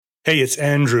Hey, it's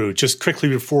Andrew. Just quickly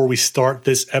before we start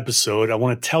this episode, I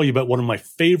want to tell you about one of my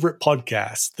favorite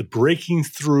podcasts, the Breaking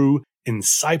Through in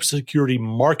Cybersecurity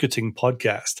Marketing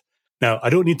podcast. Now, I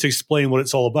don't need to explain what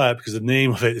it's all about because the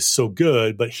name of it is so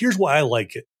good, but here's why I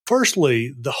like it.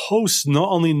 Firstly, the hosts not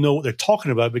only know what they're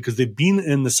talking about because they've been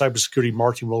in the cybersecurity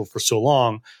marketing world for so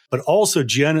long, but also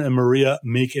Gianna and Maria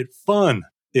make it fun.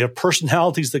 They have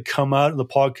personalities that come out in the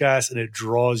podcast and it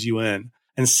draws you in.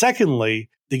 And secondly,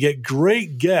 they get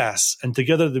great guests, and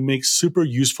together they make super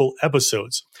useful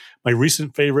episodes. My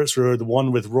recent favorites were the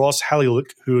one with Ross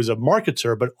Haliliuk, who is a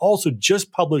marketer, but also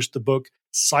just published the book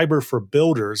Cyber for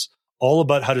Builders, all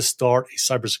about how to start a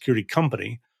cybersecurity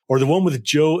company, or the one with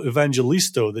Joe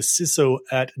Evangelisto, the CISO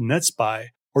at NetSpy,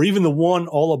 or even the one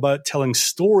all about telling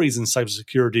stories in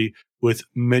cybersecurity with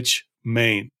Mitch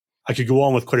Main. I could go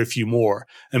on with quite a few more.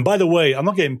 And by the way, I'm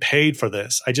not getting paid for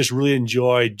this. I just really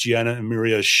enjoyed Gianna and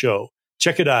Maria's show.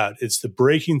 Check it out. It's the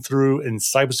Breaking Through in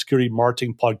Cybersecurity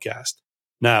Marketing podcast.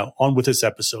 Now, on with this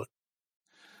episode.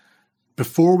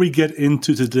 Before we get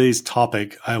into today's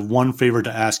topic, I have one favor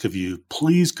to ask of you.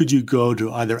 Please could you go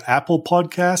to either Apple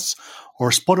Podcasts or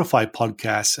Spotify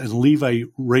Podcasts and leave a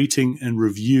rating and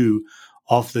review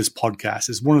of this podcast.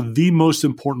 It's one of the most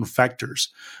important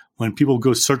factors when people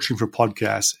go searching for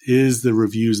podcasts is the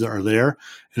reviews that are there.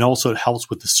 And also it helps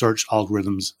with the search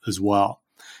algorithms as well.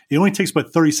 It only takes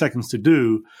about 30 seconds to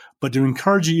do, but to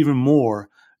encourage you even more,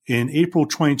 in April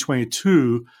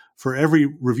 2022, for every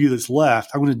review that's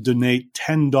left, I'm going to donate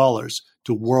 $10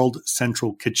 to World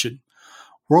Central Kitchen.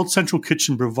 World Central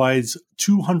Kitchen provides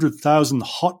 200,000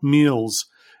 hot meals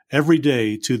every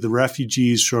day to the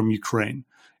refugees from Ukraine,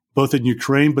 both in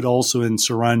Ukraine but also in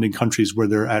surrounding countries where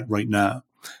they're at right now.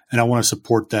 And I want to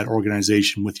support that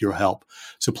organization with your help.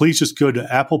 So please just go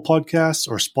to Apple Podcasts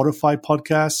or Spotify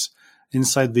Podcasts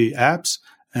inside the apps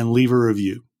and leave a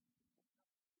review.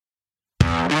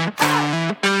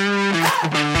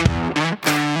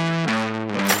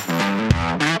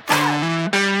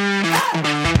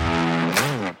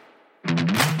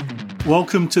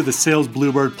 Welcome to the Sales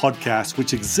Bluebird podcast,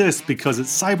 which exists because at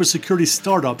cybersecurity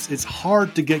startups, it's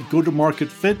hard to get go-to-market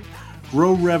fit,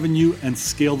 grow revenue, and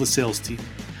scale the sales team.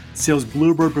 Sales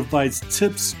Bluebird provides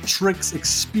tips, tricks,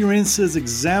 experiences,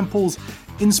 examples,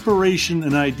 inspiration,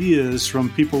 and ideas from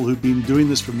people who've been doing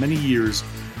this for many years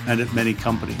and at many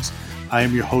companies. I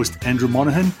am your host, Andrew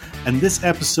Monahan, and this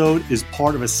episode is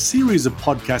part of a series of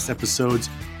podcast episodes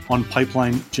on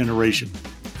pipeline generation.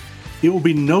 It will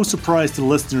be no surprise to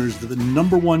listeners that the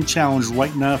number one challenge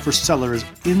right now for sellers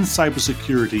in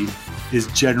cybersecurity is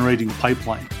generating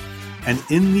pipeline. And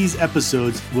in these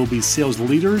episodes will be sales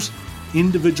leaders,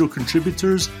 individual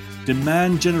contributors,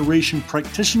 demand generation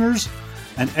practitioners,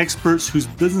 and experts whose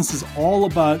business is all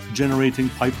about generating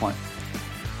pipeline.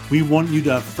 We want you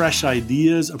to have fresh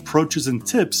ideas, approaches, and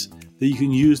tips that you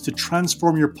can use to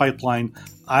transform your pipeline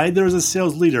either as a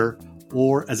sales leader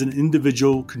or as an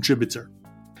individual contributor.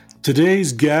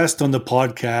 Today's guest on the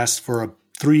podcast for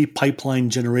 3 pipeline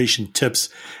generation tips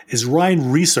is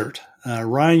Ryan Riesert.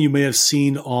 Ryan, you may have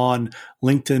seen on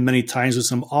LinkedIn many times with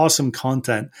some awesome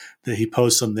content that he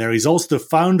posts on there. He's also the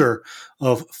founder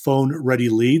of Phone Ready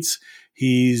Leads.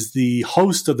 He's the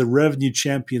host of the Revenue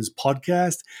Champions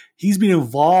podcast. He's been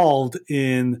involved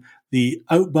in the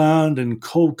outbound and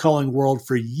cold calling world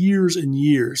for years and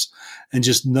years and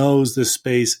just knows this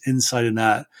space inside and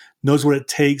out, knows what it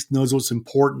takes, knows what's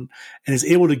important, and is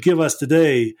able to give us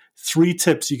today 3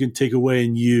 tips you can take away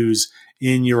and use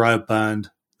in your outbound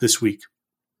this week.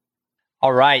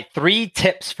 All right, 3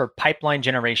 tips for pipeline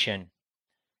generation.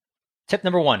 Tip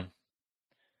number 1,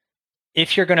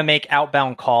 if you're going to make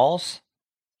outbound calls,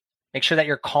 make sure that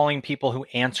you're calling people who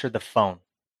answer the phone.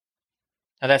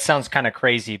 Now that sounds kind of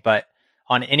crazy, but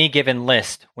on any given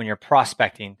list, when you're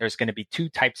prospecting, there's going to be 2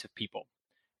 types of people.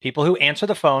 People who answer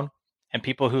the phone and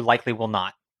people who likely will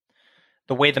not.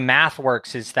 The way the math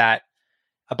works is that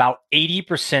about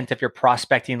 80% of your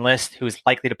prospecting list who is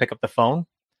likely to pick up the phone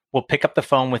will pick up the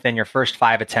phone within your first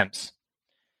 5 attempts.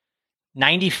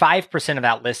 95% of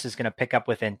that list is going to pick up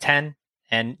within 10,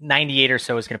 and 98 or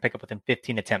so is going to pick up within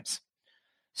 15 attempts.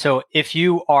 So if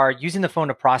you are using the phone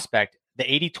to prospect, the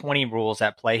 80-20 rules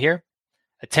at play here.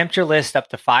 Attempt your list up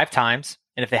to 5 times,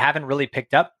 and if they haven't really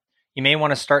picked up, you may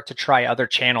want to start to try other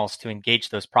channels to engage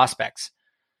those prospects.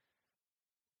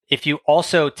 If you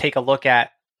also take a look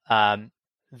at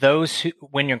those who,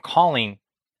 when you're calling,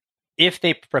 if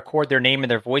they record their name in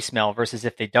their voicemail versus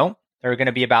if they don't, they're going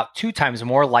to be about 2 times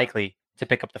more likely to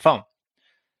pick up the phone.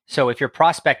 So if you're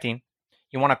prospecting,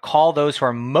 you want to call those who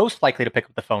are most likely to pick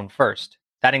up the phone first.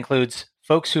 That includes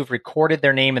folks who've recorded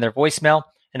their name in their voicemail,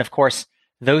 and of course,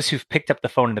 those who've picked up the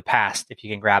phone in the past, if you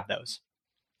can grab those.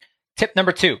 Tip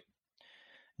number 2,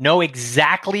 know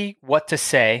exactly what to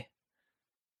say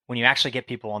when you actually get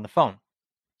people on the phone.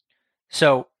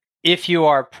 So if you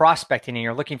are prospecting and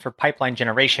you're looking for pipeline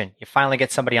generation, you finally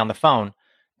get somebody on the phone,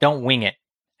 don't wing it.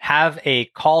 Have a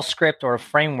call script or a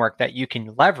framework that you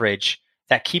can leverage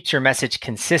that keeps your message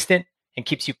consistent and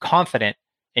keeps you confident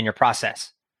in your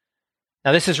process.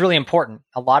 Now, this is really important.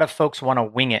 A lot of folks want to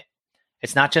wing it.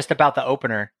 It's not just about the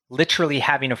opener, literally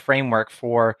having a framework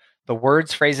for the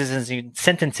words, phrases, and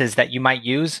sentences that you might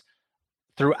use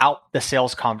throughout the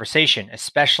sales conversation,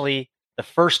 especially the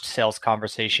first sales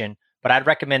conversation. But I'd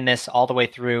recommend this all the way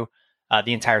through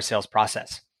the entire sales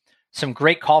process. Some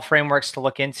great call frameworks to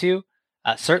look into.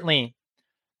 Certainly,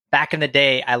 back in the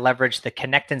day, I leveraged the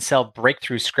Connect and Sell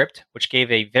breakthrough script, which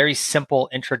gave a very simple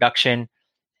introduction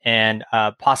and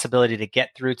possibility to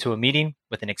get through to a meeting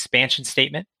with an expansion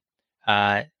statement.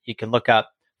 You can look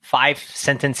up 5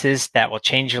 sentences that will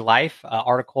change your life,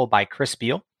 article by Chris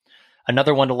Beall.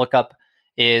 Another one to look up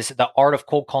is The Art of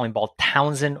Cold Calling by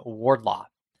Townsend Wardlaw.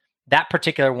 That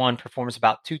particular one performs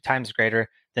about 2 times greater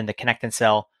than the Connect and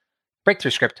Sell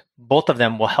breakthrough script. Both of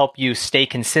them will help you stay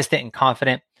consistent and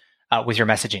confident with your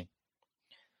messaging.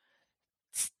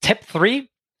 Tip 3,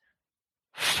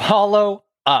 follow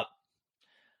up.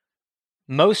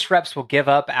 Most reps will give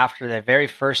up after their very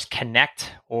first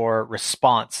connect or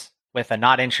response with a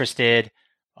not interested,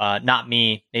 not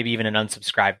me, maybe even an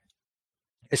unsubscribe.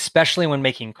 Especially when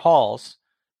making calls,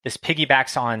 this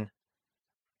piggybacks on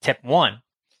tip 1.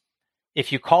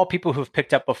 If you call people who've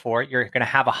picked up before, you're going to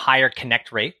have a higher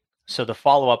connect rate. So the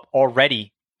follow-up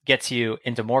already gets you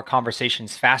into more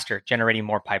conversations faster, generating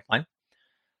more pipeline.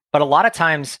 But a lot of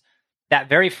times, that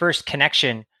very first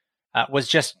connection was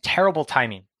just terrible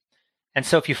timing. And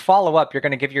so if you follow up, you're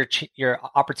going to give your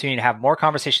opportunity to have more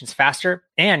conversations faster,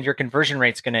 and your conversion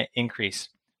rate's going to increase.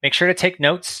 Make sure to take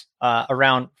notes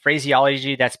around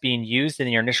phraseology that's being used in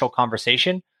your initial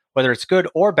conversation, whether it's good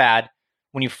or bad.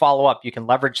 When you follow up, you can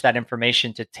leverage that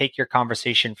information to take your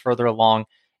conversation further along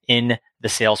in the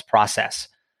sales process.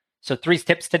 So 3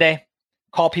 tips today: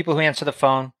 call people who answer the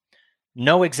phone,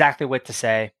 know exactly what to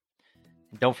say,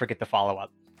 and don't forget to follow up.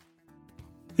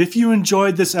 If you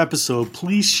enjoyed this episode,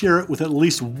 please share it with at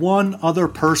least one other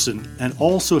person, and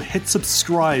also hit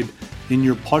subscribe in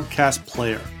your podcast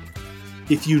player.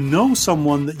 If you know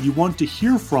someone that you want to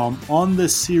hear from on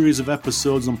this series of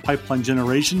episodes on pipeline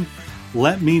generation,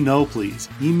 let me know, please.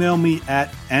 Email me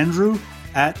at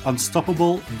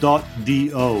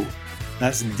andrew@unstoppable.do.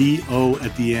 That's D-O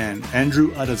at the end.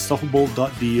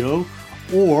 andrew@unstoppable.do.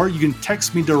 Or you can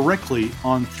text me directly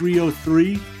on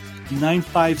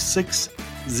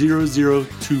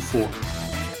 303-956-0024.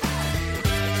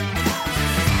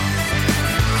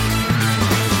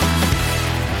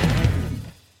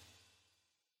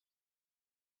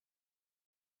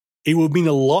 It would mean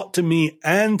a lot to me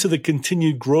and to the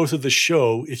continued growth of the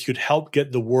show if you could help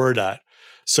get the word out.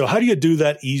 So how do you do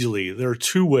that easily? There are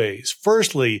 2 ways.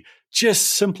 Firstly, just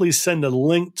simply send a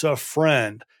link to a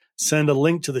friend. Send a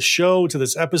link to the show, to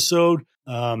this episode.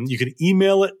 You can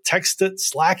email it, text it,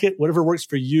 Slack it, whatever works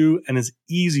for you and is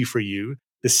easy for you.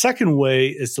 The second way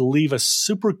is to leave a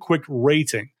super quick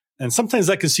rating. And sometimes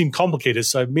that can seem complicated,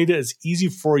 so I've made it as easy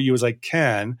for you as I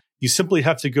can. You simply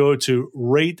have to go to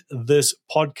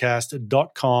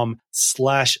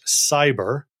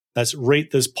ratethispodcast.com/cyber. That's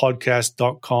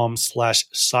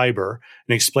ratethispodcast.com/cyber,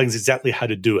 and explains exactly how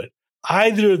to do it.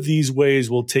 Either of these ways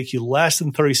will take you less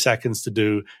than 30 seconds to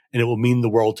do, and it will mean the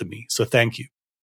world to me. So thank you.